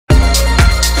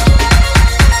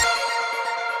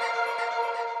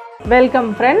Welcome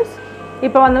friends.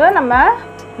 இப்போ வந்து நம்ம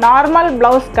நார்மல்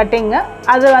ப்ளவுஸ் கட்டிங்கு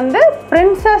அது வந்து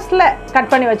பிரின்சஸில் கட்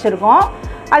பண்ணி வச்சுருக்கோம்.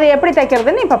 அது எப்படி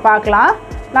தைக்கிறதுன்னு இப்போ பார்க்கலாம்.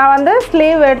 நான் வந்து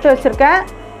ஸ்லீவ் எடுத்து வச்சுருக்கேன்.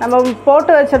 நம்ம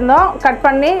போட்டு வச்சுருந்தோம், கட்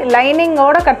பண்ணி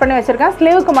லைனிங்கோடு கட் பண்ணி வச்சுருக்கேன்.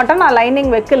 ஸ்லீவுக்கு மட்டும் நான்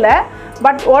லைனிங் வைக்கல,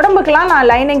 பட் உடம்புக்கெலாம் நான்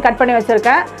லைனிங் கட் பண்ணி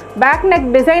வச்சுருக்கேன். பேக்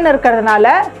நெக் டிசைன்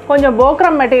இருக்கிறதுனால கொஞ்சம்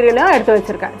போக்ரம் மெட்டீரியலும் எடுத்து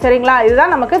வச்சுருக்கேன். சரிங்களா,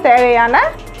 இதுதான் நமக்கு தேவையான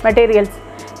மெட்டீரியல்ஸ்.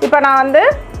 இப்போ நான் வந்து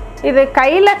இது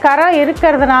கையில் கரை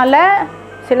இருக்கிறதுனால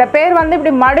சில பேர் வந்து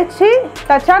இப்படி மடித்து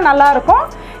தைச்சா நல்லாயிருக்கும்,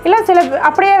 இல்லை சில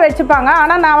அப்படியே வச்சுப்பாங்க.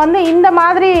 ஆனால் நான் வந்து இந்த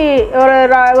மாதிரி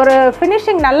ஒரு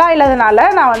ஃபினிஷிங் நல்லா இல்லாதனால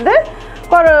நான் வந்து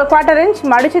ஒரு 1/4 இன்ச்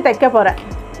மடித்து தைக்க போகிறேன்.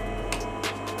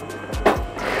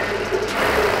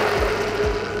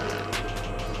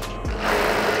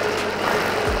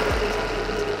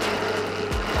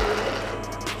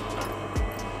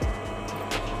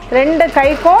 ரெண்டு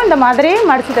கைக்கும் இந்த மாதிரி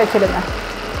மடித்து தைச்சிடுங்க.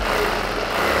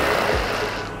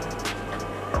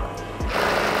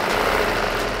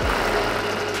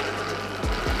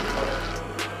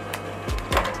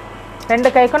 ரெண்டு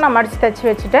கைக்கும் நான் மடித்து தைச்சி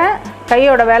வச்சுட்டேன்.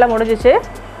 கையோட வேலை முடிஞ்சிச்சு,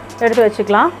 எடுத்து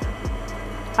வச்சுக்கலாம்.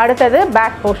 அடுத்தது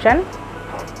பேக்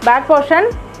போர்ஷன்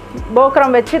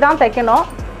போக்ரம் வச்சு தான் தைக்கணும்.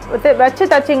 வச்சு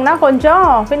தைச்சிங்கன்னா கொஞ்சம்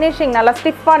ஃபினிஷிங் நல்லா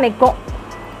ஸ்டிஃபாக நிற்கும்.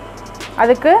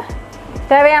 அதுக்கு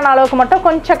தேவையான அளவுக்கு மட்டும்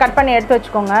கொஞ்சம் கட் பண்ணி எடுத்து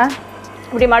வச்சுக்கோங்க.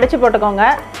 இப்படி மடித்து போட்டுக்கோங்க.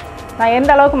 நான்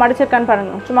எந்த அளவுக்கு மடிச்சிருக்கேன்னு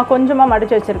பாருங்கள். சும்மா கொஞ்சமாக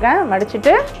மடித்து வச்சுருக்கேன்.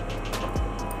 மடிச்சுட்டு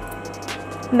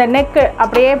இந்த நெக்கு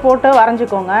அப்படியே போட்டு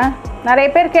வரைஞ்சிக்கோங்க. நிறைய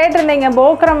பேர் கேட்டிருந்தீங்க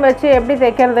போக்ரம் வச்சு எப்படி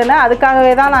தைக்கிறதுன்னு.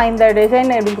 அதுக்காகவே தான் நான் இந்த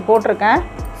டிசைன் இப்படி போட்டிருக்கேன்.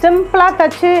 சிம்பிளாக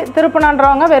தைச்சி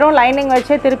திருப்பினான்றவங்க வெறும் லைனிங்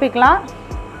வச்சே திருப்பிக்கலாம்.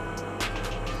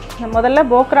 முதல்ல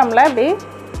போக்ரமில் இப்படி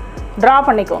ட்ரா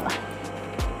பண்ணிக்கோங்க.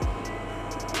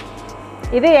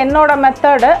 இது என்னோட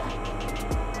மெத்தடு.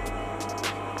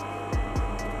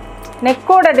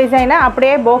 நெக்கோட டிசைனை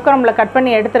அப்படியே போக்ரமில் கட்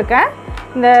பண்ணி எடுத்திருக்கேன்.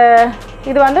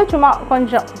 இது வந்து சும்மா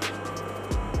கொஞ்சம்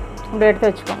இப்படி எடுத்து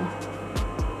வச்சுக்கோங்க.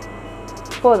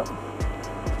 போதும்,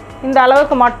 இந்த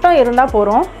அளவுக்கு மட்டும் இருந்தால்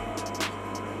போதும்.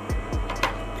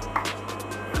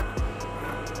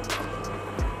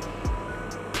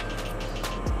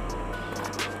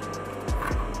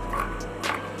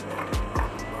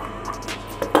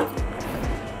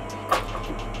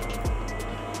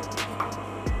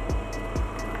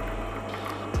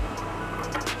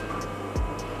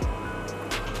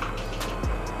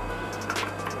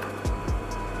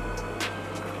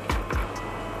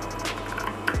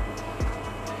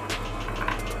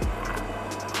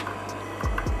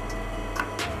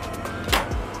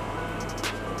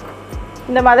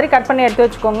 இந்த மாதிரி கட் பண்ணி எடுத்து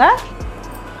வச்சுக்கோங்க.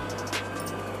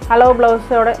 அளவு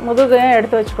ப்ளவுஸோட முதுகையும்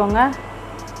எடுத்து வச்சுக்கோங்க.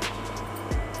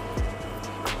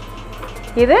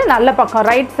 இது நல்ல பக்கம்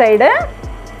ரைட் சைடு.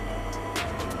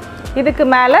 இதுக்கு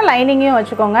மேலே லைனிங்கையும்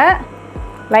வச்சுக்கோங்க.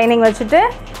 லைனிங் வச்சுட்டு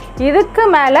இதுக்கு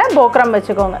மேலே போக்ரம்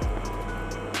வச்சுக்கோங்க.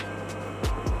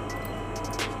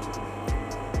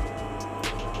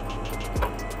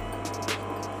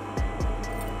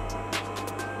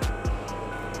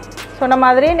 சொன்ன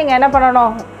மாதிரி நீங்கள் என்ன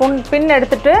பண்ணணும், பின்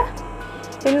எடுத்துகிட்டு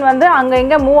பின் வந்து அங்கே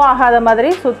இங்கே மூவ் ஆகாத மாதிரி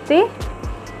சுற்றி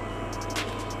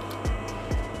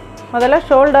முதல்ல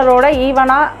ஷோல்டரோட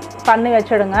ஈவனாக பண்ணி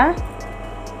வச்சுடுங்க.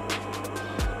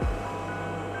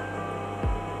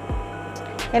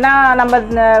 ஏன்னா நம்ம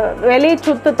வெளி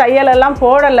சுத்து தையலெல்லாம்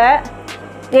போடலை.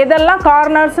 எதெல்லாம்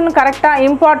கார்னர்ஸ்னு கரெக்டாக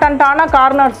இம்பார்ட்டண்ட்டான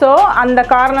கார்னர்ஸோ அந்த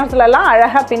கார்னர்ஸ்லலாம்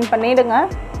அழகாக பின் பண்ணிவிடுங்க.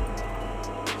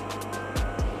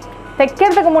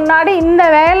 தைக்கிறதுக்கு முன்னாடி இந்த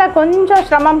வேலை கொஞ்சம்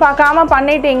சிரமம் பார்க்காம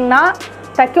பண்ணிட்டீங்கன்னா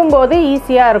தைக்கும்போது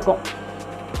ஈஸியாக இருக்கும்.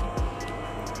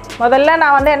 முதல்ல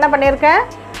நான் வந்து என்ன பண்ணியிருக்கேன்,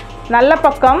 நல்ல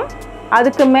பக்கம்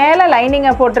அதுக்கு மேலே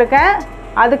லைனிங்கை போட்டிருக்கேன்.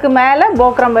 அதுக்கு மேலே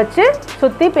போக்ரம் வச்சு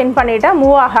சுற்றி பின் பண்ணிவிட்டேன்,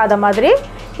 மூவ் ஆகாத மாதிரி.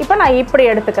 இப்போ நான் இப்படி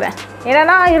எடுத்துக்கிறேன்.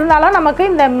 ஏன்னா இருந்தாலும் நமக்கு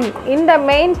இந்த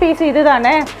மெயின் பீஸ் இது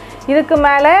தானே. இதுக்கு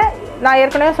மேலே நான்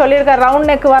ஏற்கனவே சொல்லியிருக்கேன்,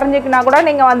 ரவுண்ட் நெக் வரைஞ்சிக்கினா கூட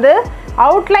நீங்கள் வந்து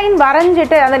அவுட்லைன்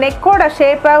வரைஞ்சிட்டு அந்த நெக்கோட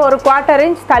ஷேப்பை ஒரு 1/4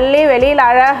 இன்ச் தள்ளி வெளியில்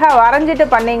அழகாக வரைஞ்சிட்டு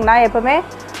பண்ணிங்கன்னா எப்போவுமே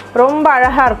ரொம்ப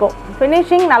அழகாக இருக்கும்,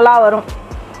 ஃபினிஷிங் நல்லா வரும்.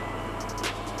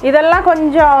 இதெல்லாம்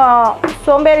கொஞ்சம்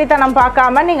சோம்பேறித்தனம்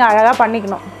பார்க்காம நீங்கள் அழகாக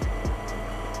பண்ணிக்கணும்.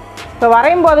 இப்போ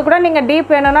வரையும் போது கூட நீங்கள்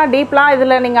டீப் வேணும்னா டீப்லாம்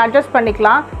இதில் நீங்கள் அட்ஜஸ்ட்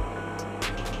பண்ணிக்கலாம்.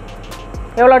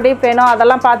 எவ்வளோ டீப் வேணும்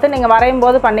அதெல்லாம் பார்த்து நீங்கள் வரையும்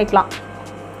போது பண்ணிக்கலாம்.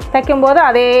 தைக்கும்போது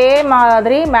அதே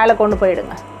மாதிரி மேலே கொண்டு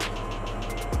போயிடுங்க.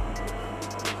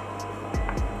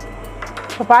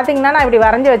 இப்போ பார்த்தீங்கன்னா நான் இப்படி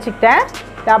வரைஞ்சி வச்சுக்கிட்டேன்.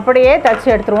 அப்படியே தைச்சி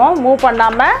எடுத்துருவோம். மூவ்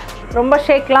பண்ணாமல், ரொம்ப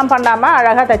ஷேக்லாம் பண்ணாமல்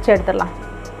அழகாக தைச்சி எடுத்துடலாம்.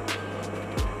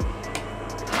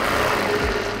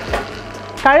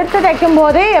 கழுத்து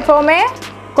தைக்கும்போது எப்போவுமே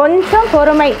கொஞ்சம்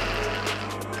பொறுமை.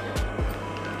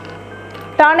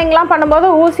 டர்னிங்லாம் பண்ணும்போது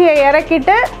ஊசியை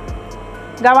இறக்கிட்டு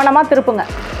கவனமாக திருப்புங்க.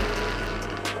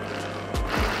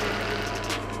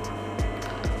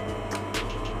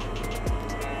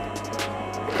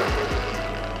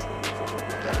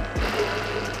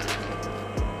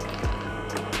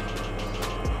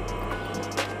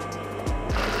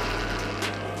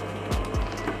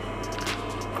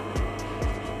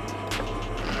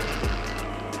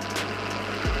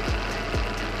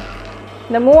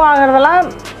 இந்த மூவ் ஆகிறதெல்லாம்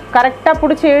கரெக்டாக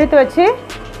பிடிச்சி இழுத்து வச்சு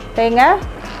செய்யுங்க.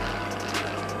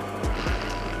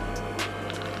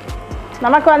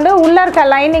 நமக்கு வந்து உள்ளே இருக்க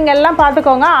லைனிங் எல்லாம்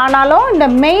பார்த்துக்கோங்க. ஆனாலும் இந்த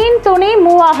மெயின் துணி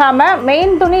மூவ் ஆகாமல்,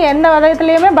 மெயின் துணி எந்த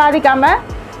விதத்துலேயுமே பாதிக்காமல்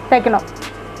தைக்கணும்.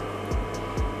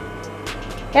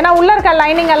 ஏன்னா உள்ளே இருக்க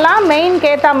லைனிங் எல்லாம்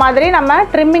மெயின்க்கு ஏற்ற மாதிரி நம்ம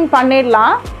ட்ரிம்மிங்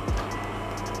பண்ணிடலாம்.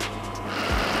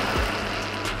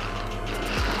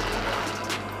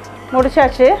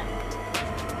 முடிச்சாச்சு.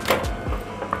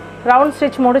 ரவுண்ட்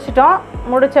ஸ்டிச் முடிச்சிட்டோம்.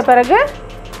 முடித்த பிறகு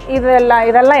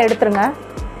இதெல்லாம் எடுத்துருங்க.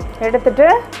 எடுத்துட்டு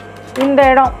இந்த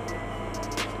இடம்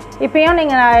இப்போயும்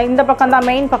நீங்கள் இந்த பக்கம் தான்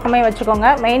மெயின் பக்கமே வச்சுக்கோங்க.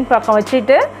 மெயின் பக்கம்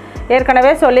வச்சுட்டு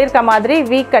ஏற்கனவே சொல்லியிருக்க மாதிரி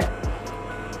வீ கட்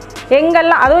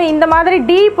எங்கெல்லாம், அதுவும் இந்த மாதிரி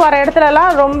டீப் வர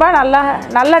இடத்துலலாம் ரொம்ப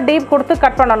நல்லா டீப் கொடுத்து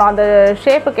கட் பண்ணணும். அந்த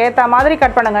ஷேப்புக்கு ஏற்ற மாதிரி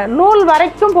கட் பண்ணுங்கள். நூல்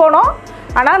வரைக்கும் போகணும்,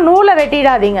 ஆனால் நூலை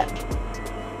வெட்டிடாதீங்க.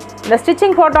 இந்த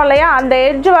ஸ்டிச்சிங் போட்டோம் இல்லையா, அந்த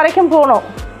எட்ஜ் வரைக்கும் போகணும்.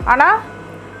 ஆனால்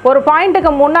ஒரு பாயிண்ட்டுக்கு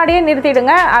முன்னாடியே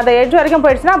நிறுத்திடுங்க. அது எட்ஜ் வரைக்கும்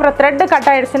போயிடுச்சுன்னா அப்புறம் த்ரெட்டு கட்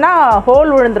ஆகிடுச்சுன்னா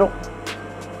ஹோல் விழுந்துடும்.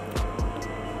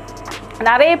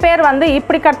 நிறைய பேர் வந்து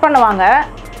இப்படி கட் பண்ணுவாங்க,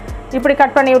 இப்படி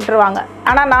கட் பண்ணி விட்டுருவாங்க.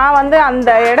 ஆனால் நான் வந்து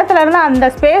அந்த இடத்துலேருந்து, அந்த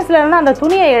ஸ்பேஸ்லேருந்து அந்த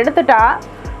துணியை எடுத்துட்டா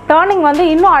டேர்னிங் வந்து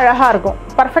இன்னும் அழகாக இருக்கும்,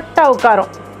 பர்ஃபெக்டாக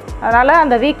உட்காரும். அதனால்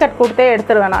அந்த வீ கட் கொடுத்தே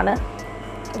எடுத்துருவேன் நான்.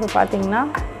 இப்போ பார்த்தீங்கன்னா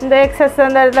இந்த எக்ஸஸ்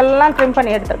அந்த இதெல்லாம் ட்ரிம்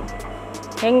பண்ணி எடுத்துருங்க.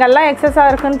 எங்கெல்லாம் எக்ஸஸாக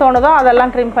இருக்குதுன்னு தோணுதோ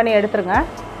அதெல்லாம் ட்ரிம் பண்ணி எடுத்துருங்க.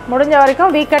 முடிஞ்ச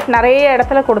வரைக்கும் வீ கட் நிறைய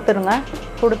இடத்துல கொடுத்துருங்க.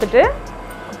 கொடுத்துட்டு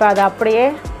இப்போ அது அப்படியே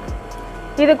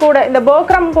இது கூட இந்த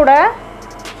போக்ரம் கூட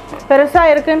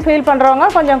பெருசாக இருக்குதுன்னு ஃபீல் பண்ணுறவங்க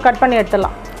கொஞ்சம் கட் பண்ணி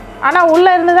எடுத்துடலாம். ஆனால்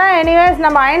உள்ளே இருந்து தான் எனிவேஸ்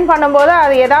நம்ம அயர்ன் பண்ணும்போது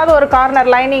அது ஏதாவது ஒரு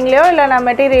கார்னர் லைனிங்லேயோ இல்லை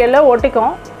மெட்டீரியலோ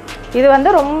ஒட்டிக்கும். இது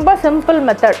வந்து ரொம்ப சிம்பிள்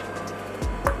மெத்தட்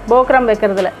போக்ரம்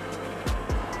வைக்கிறதுல.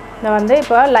 இதை வந்து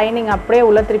இப்போ லைனிங் அப்படியே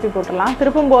உள்ளே திருப்பி போட்டுடலாம்.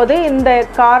 திருப்பும்போது இந்த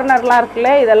கார்னர்லாம்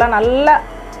இருக்குல்ல, இதெல்லாம் நல்லா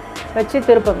வச்சு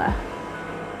திருப்புங்க.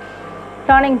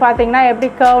 டர்னிங் பார்த்திங்கன்னா எப்படி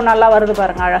கர்வ் நல்லா வருது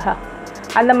பாருங்கள் அழகாக.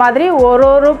 அந்த மாதிரி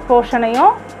ஒரு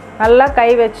போர்ஷனையும் நல்லா கை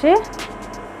வச்சு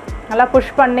நல்லா புஷ்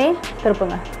பண்ணி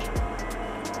திருப்புங்க.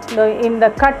 இந்த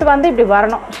கட் வந்து இப்படி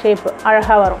வரணும், ஷேப்பு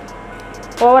அழகாக வரும்.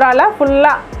 ஓவராலாக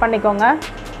ஃபுல்லாக பண்ணிக்கோங்க.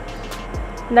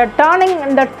 இந்த டர்னிங்,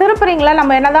 இந்த திருப்புறீங்கள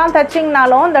நம்ம என்ன தான்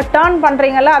தைச்சிங்கனாலும் இந்த டர்ன்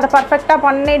பண்ணுறீங்கள அதை பர்ஃபெக்டாக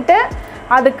பண்ணிவிட்டு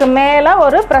அதுக்கு மேலே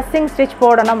ஒரு ப்ரெஸ்ஸிங் ஸ்டிச்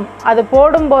போடணும். அது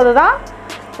போடும்போது தான்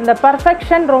இந்த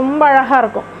பர்ஃபெக்ஷன் ரொம்ப அழகாக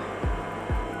இருக்கும்.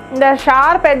 இந்த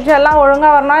ஷார்ப் எட்ஜெல்லாம்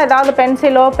ஒழுங்காக வரணும். ஏதாவது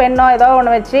பென்சிலோ பென்னோ ஏதோ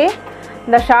ஒன்று வச்சு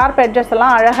இந்த ஷார்ப் எட்ஜஸ்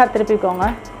எல்லாம் அழகாக திருப்பிக்கோங்க.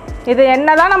 இது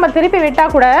என்ன தான் நம்ம திருப்பி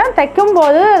விட்டால் கூட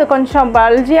தைக்கும்போது அது கொஞ்சம்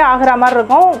பல்ஜியாக ஆகிற மாதிரி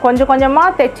இருக்கும். கொஞ்சம்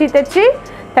கொஞ்சமாக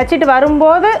தைச்சிட்டு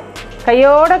வரும்போது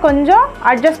கையோடு கொஞ்சம்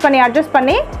அட்ஜஸ்ட்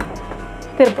பண்ணி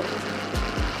திருப்பு.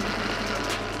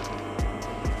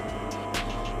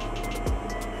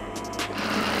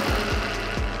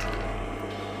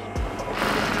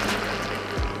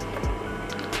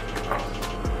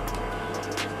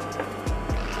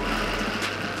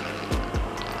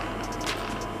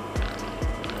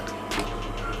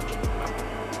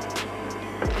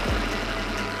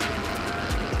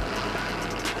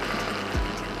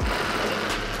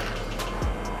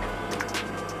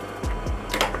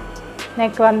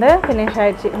 நெக் வந்து ஃபினிஷ்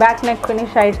ஆகிடுச்சு, பேக் நெக்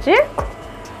ஃபினிஷ் ஆகிடுச்சு.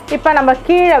 இப்போ நம்ம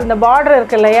கீழே இந்த பார்டர்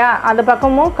இருக்குது இல்லையா, அந்த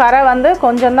பக்கமும் கரை வந்து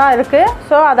கொஞ்சம் தான் இருக்குது.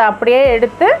 ஸோ அதை அப்படியே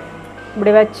எடுத்து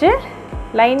இப்படி வச்சு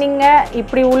லைனிங்கை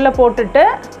இப்படி உள்ளே போட்டுட்டு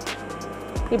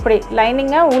இப்படி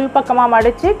லைனிங்கை உள் பக்கமாக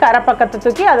மடித்து கரை பக்கத்தை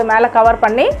தூக்கி அது மேலே கவர்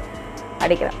பண்ணி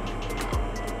அடிக்கிறேன்.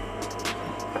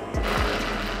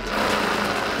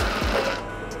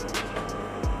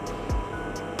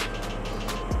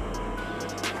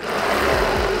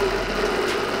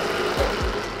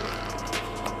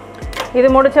 இது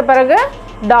முடித்த பிறகு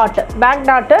டாட்டு, பேக்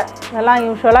டாட்டு இதெல்லாம்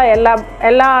யூஸ்வலாக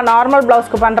எல்லா நார்மல்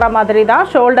ப்ளவுஸ்க்கு பண்ணுற மாதிரி தான்.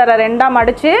 ஷோல்டரை ரெண்டாக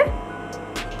மடித்து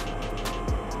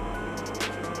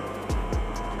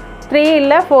 3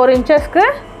 இல்லை 4 இன்ச்சஸ்க்கு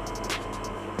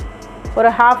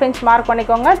ஒரு 1/2 இன்ச் மார்க்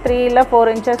பண்ணிக்கோங்க. 3 இல்லை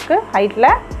 4 இன்ச்சஸ்க்கு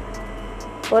ஹைட்டில்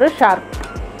ஒரு ஷார்ப்.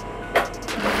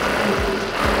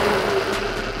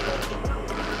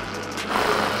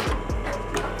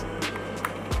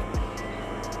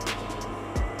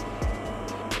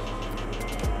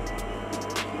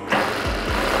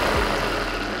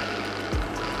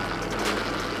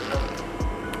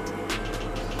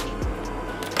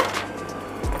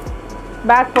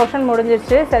 பேக் போர்ஷன்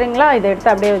முடிஞ்சிருச்சு சரிங்களா. இதை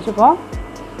எடுத்து அப்படியே வச்சுப்போம்.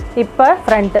 இப்போ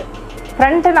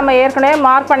ஃப்ரண்ட்டு நம்ம ஏற்கனவே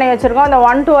மார்க் பண்ணி வச்சுருக்கோம். இந்த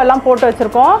 1 2 எல்லாம் போட்டு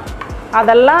வச்சுருக்கோம்.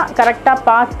 அதெல்லாம் கரெக்டாக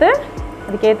பார்த்து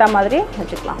அதுக்கேற்ற மாதிரி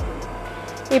வச்சுக்கலாம்.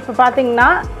 இப்போ பார்த்திங்கன்னா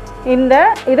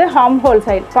இது ஹார்ம் ஹோல்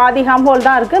சைடு, பாதி ஹார்ம் ஹோல்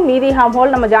தான் இருக்குது, மீதி ஹார்ம்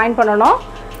ஹோல் நம்ம ஜாயின் பண்ணணும்.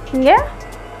 இங்கே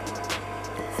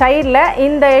சைடில்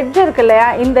இந்த எட்ஜ் இருக்கு இல்லையா,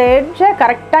 இந்த எட்ஜை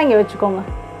கரெக்டாக இங்கே வச்சுக்கோங்க,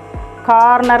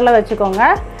 கார்னரில் வச்சுக்கோங்க.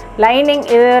 லைனிங்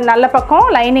இது நல்ல பக்கம்,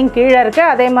 லைனிங் கீழே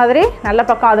இருக்குது, அதே மாதிரி நல்ல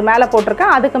பக்கம் அது மேலே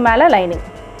போட்டிருக்கேன், அதுக்கு மேலே லைனிங்.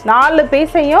 4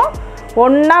 பீஸையும்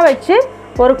ஒன்றா வச்சு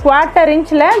ஒரு 1/4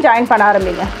 இன்ச்சில் ஜாயின் பண்ண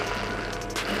ஆரம்பிங்க.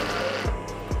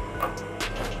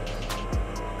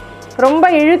 ரொம்ப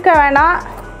இழுக்க வேணாம்.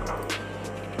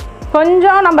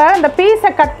 கொஞ்சம் நம்ம இந்த பீஸை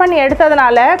கட் பண்ணி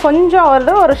எடுத்ததுனால கொஞ்சம்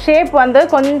ஒரு ஷேப் வந்து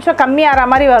கொஞ்சம் கம்மியாகிற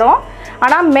மாதிரி வரும்.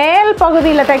 ஆனால் மேல்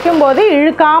பகுதியில் தைக்கும்போது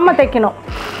இழுக்காமல் தைக்கணும்.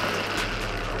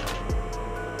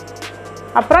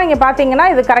 அப்புறம் இங்கே பார்த்தீங்கன்னா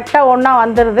இது கரெக்டாக ஒன்றா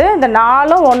வந்துடுது. இந்த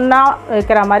 4ம் ஒன்றா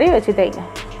வைக்கிற மாதிரி வச்சு தைங்க.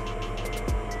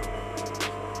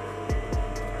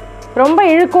 ரொம்ப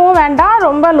இழுக்கவும் வேண்டாம்,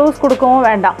 ரொம்ப லூஸ் கொடுக்கவும்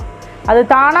வேண்டாம். அது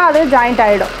தானாக அது ஜாயிண்ட்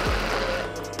ஆகிடும்.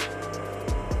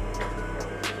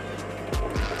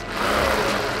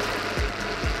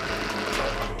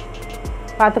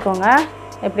 பார்த்துக்கோங்க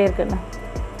எப்படி இருக்குன்னு.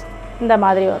 இந்த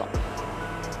மாதிரி வரும்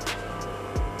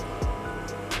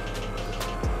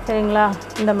சரிங்களா.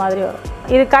 இந்த மாதிரி வரும்.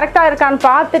 இது கரெக்டாக இருக்கான்னு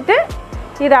பார்த்துட்டு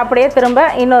இதை அப்படியே திரும்ப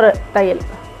இன்னொரு தையல்.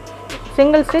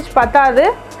 சிங்கிள் ஸ்டிச் பத்தாது,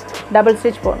 டபுள்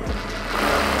ஸ்டிச் போடணும்.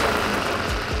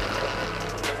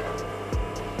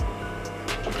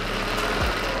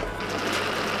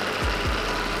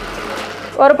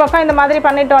 ஒரு பக்கம் இந்த மாதிரி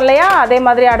பண்ணிட்டோம் இல்லையா, அதே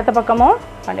மாதிரி அடுத்த பக்கமும்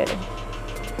பண்ணிவிடுங்க.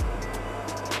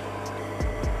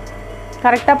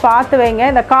 கரெக்டாக பார்த்து வைங்க.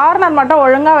 இந்த கார்னர் மட்டும்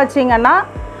ஒழுங்காக வச்சிங்கன்னா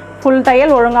ஃபுல்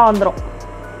தையல் ஒழுங்காக வந்துடும்.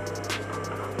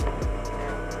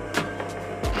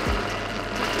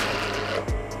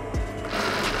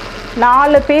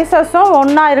 நாலு பீசஸும்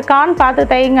ஒன்றா இருக்கான்னு பார்த்து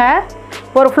தைங்க.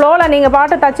 ஒரு ஃப்ளோவில் நீங்கள்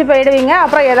பாட்டு தச்சு போயிடுவீங்க,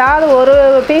 அப்புறம் ஏதாவது ஒரு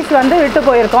பீஸ் வந்து விட்டு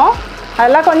போயிருக்கோம்.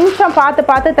 அதெல்லாம் கொஞ்சம் பார்த்து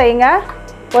பார்த்து தைங்க.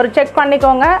 ஒரு செக்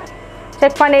பண்ணிக்கோங்க.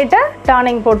 செக் பண்ணிவிட்டு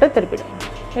டர்னிங் போட்டு திருப்பிடுங்க.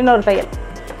 இன்னொரு தையல்.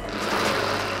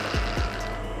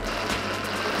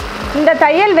 இந்த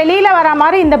தையல் வெளியில் வர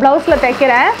மாதிரி இந்த ப்ளவுஸில்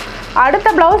தைக்கிறேன். அடுத்த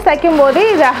ப்ளவுஸ் தைக்கும்போது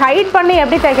இதை ஹைட் பண்ணி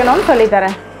எப்படி தைக்கணும்னு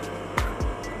சொல்லித்தரேன்.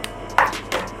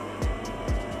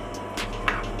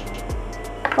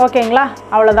 ஓகேங்களா,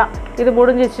 அவ்வளோதான், இது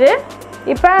முடிஞ்சிச்சு.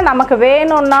 இப்போ நமக்கு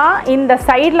வேணும்னா இந்த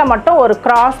சைடில் மட்டும் ஒரு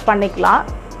கிராஸ் பண்ணிக்கலாம்.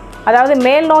 அதாவது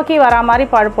மேல் நோக்கி வரா மாதிரி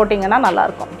போட்டிங்கன்னா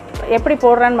நல்லாயிருக்கும். எப்படி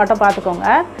போடுறேன்னு மட்டும் பார்த்துக்கோங்க.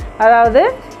 அதாவது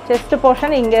செஸ்ட்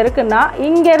போர்ஷன் இங்கே இருக்குன்னா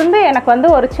இங்கேருந்து எனக்கு வந்து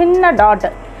ஒரு சின்ன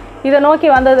டாட்டு இதை நோக்கி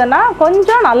வந்ததுன்னா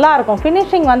கொஞ்சம் நல்லாயிருக்கும்.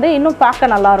 ஃபினிஷிங் வந்து இன்னும்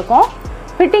பார்க்க நல்லாயிருக்கும்.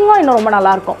 ஃபிட்டிங்கும் இன்னும் ரொம்ப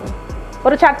நல்லாயிருக்கும்.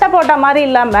 ஒரு சட்டை போட்ட மாதிரி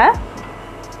இல்லாமல்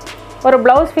ஒரு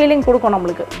ப்ளவுஸ் ஃபீலிங் கொடுக்கும்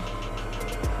நம்மளுக்கு.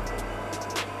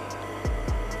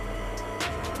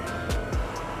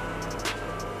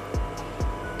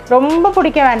 ரொம்ப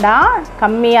பிடிக்க வேண்டாம்,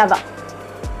 கம்மியாக தான்,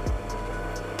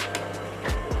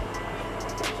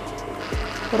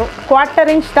 ஒரு 1/4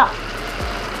 இன்ச் தான்.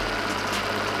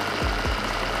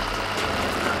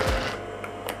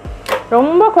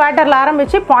 ரொம்ப குவார்ட்டரில்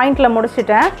ஆரம்பித்து பாயிண்டில்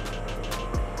முடிச்சிட்டேன்.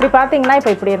 இப்படி பார்த்தீங்கன்னா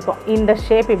இப்போ இப்படி இருக்கும். இந்த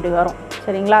ஷேப் இப்படி வரும்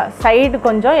சரிங்களா. சைடு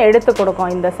கொஞ்சம் எடுத்து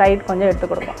கொடுக்கும், இந்த சைடு கொஞ்சம் எடுத்து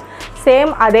கொடுக்கும்.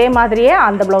 சேம் அதே மாதிரியே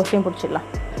அந்த ப்ளவுஸையும் பிடிச்சிடலாம்.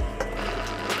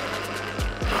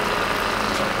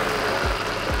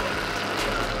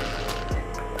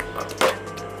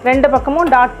 ரெண்டு பக்கமும்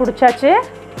டாட் பிடிச்சாச்சு.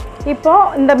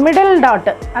 இப்போது இந்த மிடில்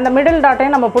டாட்டு, அந்த மிடில்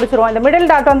டாட்டையும் நம்ம பிடிச்சிருவோம். இந்த மிடில்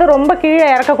டாட் வந்து ரொம்ப கீழே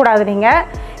இறக்கக்கூடாது. நீங்கள்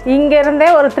இங்கேருந்தே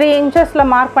ஒரு 3 இன்ச்சஸில்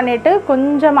மார்க் பண்ணிவிட்டு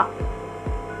கொஞ்சமாக,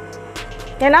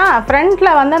 ஏன்னா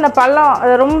ஃப்ரண்ட்டில் வந்து அந்த பள்ளம்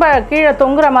அது ரொம்ப கீழே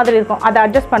தொங்குற மாதிரி இருக்கும், அதை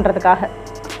அட்ஜஸ்ட் பண்ணுறதுக்காக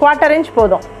 1/4 இன்ச்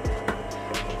போதும்.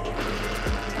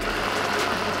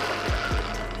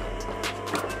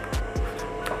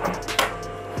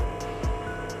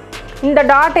 இந்த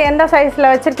டாட் எந்த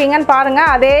சைஸில் வச்சுருக்கீங்கன்னு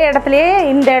பாருங்கள். அதே இடத்துலையே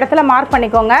இந்த இடத்துல மார்க்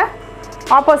பண்ணிக்கோங்க.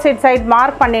 ஆப்போசிட் சைட்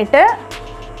மார்க் பண்ணிவிட்டு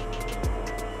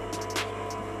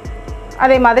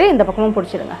அதே மாதிரி இந்த பக்கமும்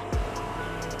பிடிச்சிடுங்க.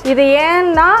 இது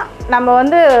ஏன்னா நம்ம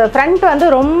வந்து ஃப்ரண்ட் வந்து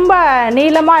ரொம்ப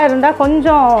நீளமாக இருந்தால்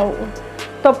கொஞ்சம்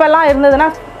தொப்பெல்லாம் இருந்ததுன்னா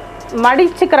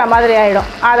மடிச்சுக்கிற மாதிரி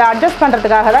ஆகிடும். அதை அட்ஜஸ்ட்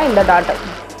பண்ணுறதுக்காக தான் இந்த டாட்டு.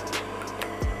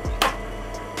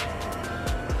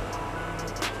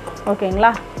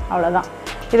 ஓகேங்களா, அவ்வளோதான்,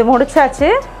 இது முடிச்சாச்சு.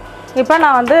 இப்போ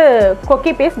நான் வந்து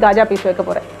கொக்கி பீஸ் காஜா பீஸ் வைக்க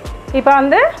போகிறேன். இப்போ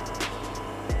வந்து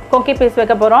கொக்கி பீஸ்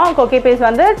வைக்க போகிறோம். கொக்கி பீஸ்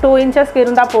வந்து 2 இன்ச்சஸ்க்கு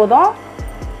இருந்தால் போதும்.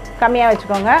 கம்மியாக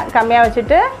வச்சுக்கோங்க. கம்மியாக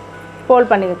வச்சுட்டு ஃபோல்ட்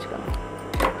பண்ணி வச்சுக்கோங்க.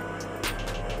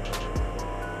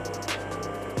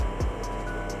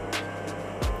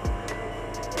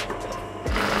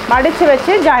 மடித்து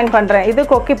வச்சு ஜாயின் பண்ணுறேன். இது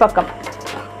கொக்கி பக்கம்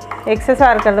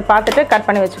எக்ஸஸாக இருக்கிறத பார்த்துட்டு கட்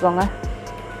பண்ணி வச்சுக்கோங்க.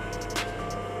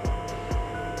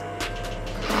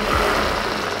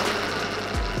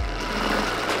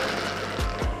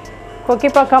 கொக்கி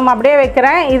பக்கம் அப்படியே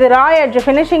வைக்கிறேன். இது ரா எட்ஜ்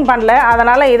ஃபினிஷிங் பண்ணல,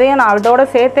 அதனால் இதையும் நான் அதோட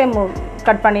சேர்த்தே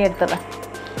கட் பண்ணி எடுத்துடுறேன்.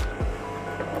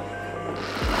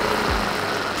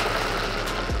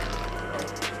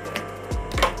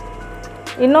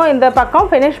 இன்னும் இந்த பக்கம்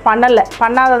ஃபினிஷ்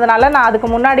பண்ணாததுனால நான் அதுக்கு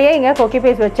முன்னாடியே இங்கே கொக்கி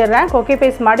பீஸ் வச்சிடுறேன். கொக்கி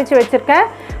பீஸ் மடித்து வச்சுருக்கேன்.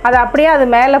 அதை அப்படியே அது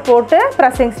மேலே போட்டு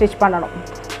ப்ரெஸ்ஸிங் ஸ்டிச் பண்ணணும்.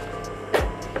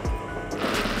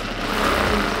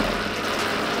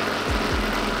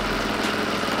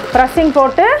 ப்ரெஸ்ஸிங்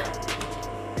போட்டு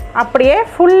அப்படியே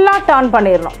ஃபுல்லாக டர்ன்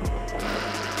பண்ணிடணும்.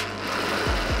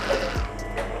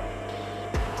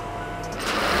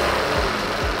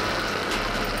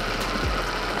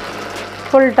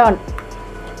 ஃபுல் டர்ன்,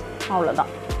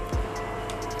 அவ்வளோதான்.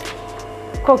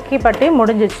 கொக்கி பட்டி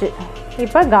முடிஞ்சிச்சு.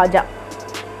 இப்போ காஜா.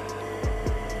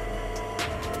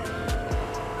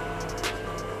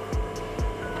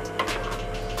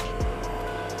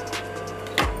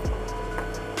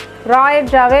 ரா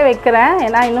எட்ஜாகவே வைக்கிறேன்,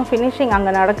 ஏன்னா இன்னும் ஃபினிஷிங்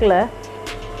அங்கே நடக்கல.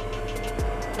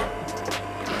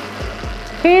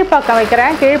 கீழ்ப்பக்கம்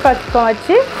வைக்கிறேன். கீழ்ப்பக்கம்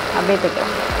வச்சு அப்படியே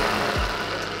தைக்கிறேன்.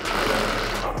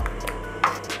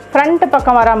 ஃப்ரண்ட்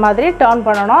பக்கம் வர மாதிரி டர்ன்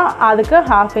பண்ணணும். அதுக்கு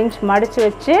 1/2 இன்ச் மடித்து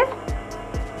வச்சு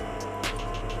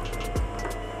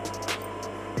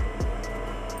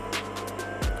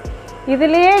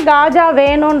இதுலேயே காஜா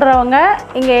வேணுன்றவங்க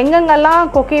இங்கே எங்கெங்கெல்லாம்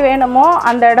கொக்கி வேணுமோ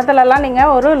அந்த இடத்துலலாம்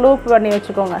நீங்கள் ஒரு லூப் பண்ணி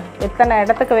வச்சுக்கோங்க. எத்தனை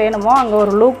இடத்துக்கு வேணுமோ அங்கே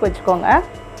ஒரு லூப் வச்சுக்கோங்க.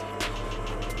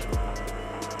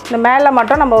 இந்த மேலே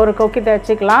மட்டும் நம்ம ஒரு கொக்கி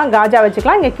வச்சுக்கலாம், காஜா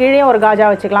வச்சுக்கலாம். இங்கே கீழே ஒரு காஜா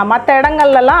வச்சுக்கலாம். மற்ற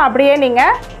இடங்கள்லாம் அப்படியே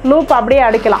நீங்கள் லூப் அப்படியே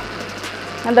அடிக்கலாம்.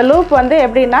 அந்த லூப் வந்து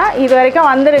எப்படின்னா, இது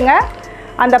வரைக்கும் வந்துடுங்க.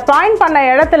 அந்த பாயிண்ட் பண்ண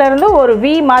இடத்துலேருந்து ஒரு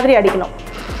வி மாதிரி அடிக்கணும்.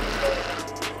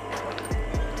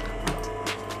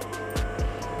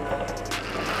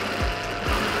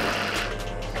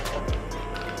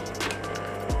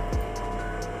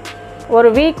 ஒரு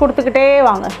வி கொடுத்துக்கிட்டே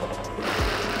வாங்க.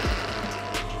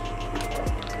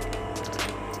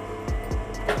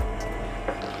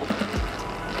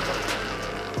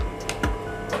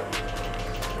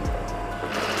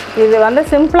 இது வந்து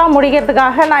சிம்பிளாக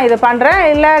முடிக்கிறதுக்காக நான் இது பண்ணுறேன்.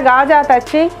 இல்லை காஜா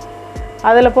தச்சு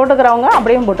அதில் போட்டுக்கிறவங்க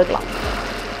அப்படியும் போட்டுக்கலாம்.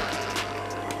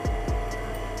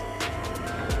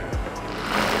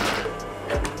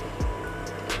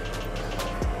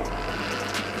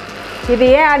 இது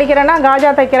ஏன் அடிக்கிறேன்னா, காஜா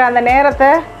தைக்கிற அந்த நேரத்தை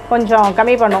கொஞ்சம்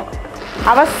கம்மி பண்ணும்.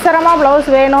 அவசரமாக ப்ளவுஸ்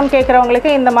வேணும்னு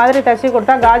கேட்குறவங்களுக்கு இந்த மாதிரி தைச்சி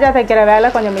கொடுத்தா காஜா தைக்கிற வேலை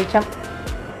கொஞ்சம் மிச்சம்.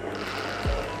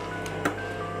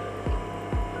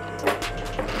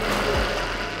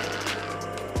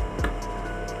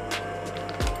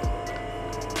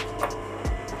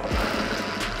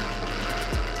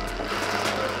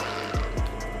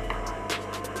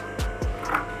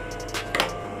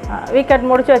 வீக்கட்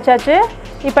முடிச்சு வச்சாச்சு.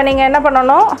 இப்போ நீங்கள் என்ன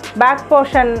பண்ணணும், பேக்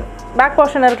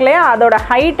போர்ஷன் இருக்கு இல்லையா, அதோட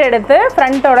ஹைட் எடுத்து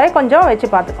ஃப்ரண்ட்டோட கொஞ்சம் வச்சு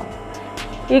பார்த்துக்கோங்க.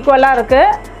 ஈக்குவலாக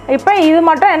இருக்குது. இப்போ இது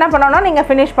மட்டும் என்ன பண்ணணும், நீங்கள்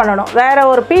ஃபினிஷ் பண்ணணும். வேறு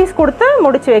ஒரு பீஸ் கொடுத்து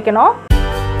முடிச்சு வைக்கணும்.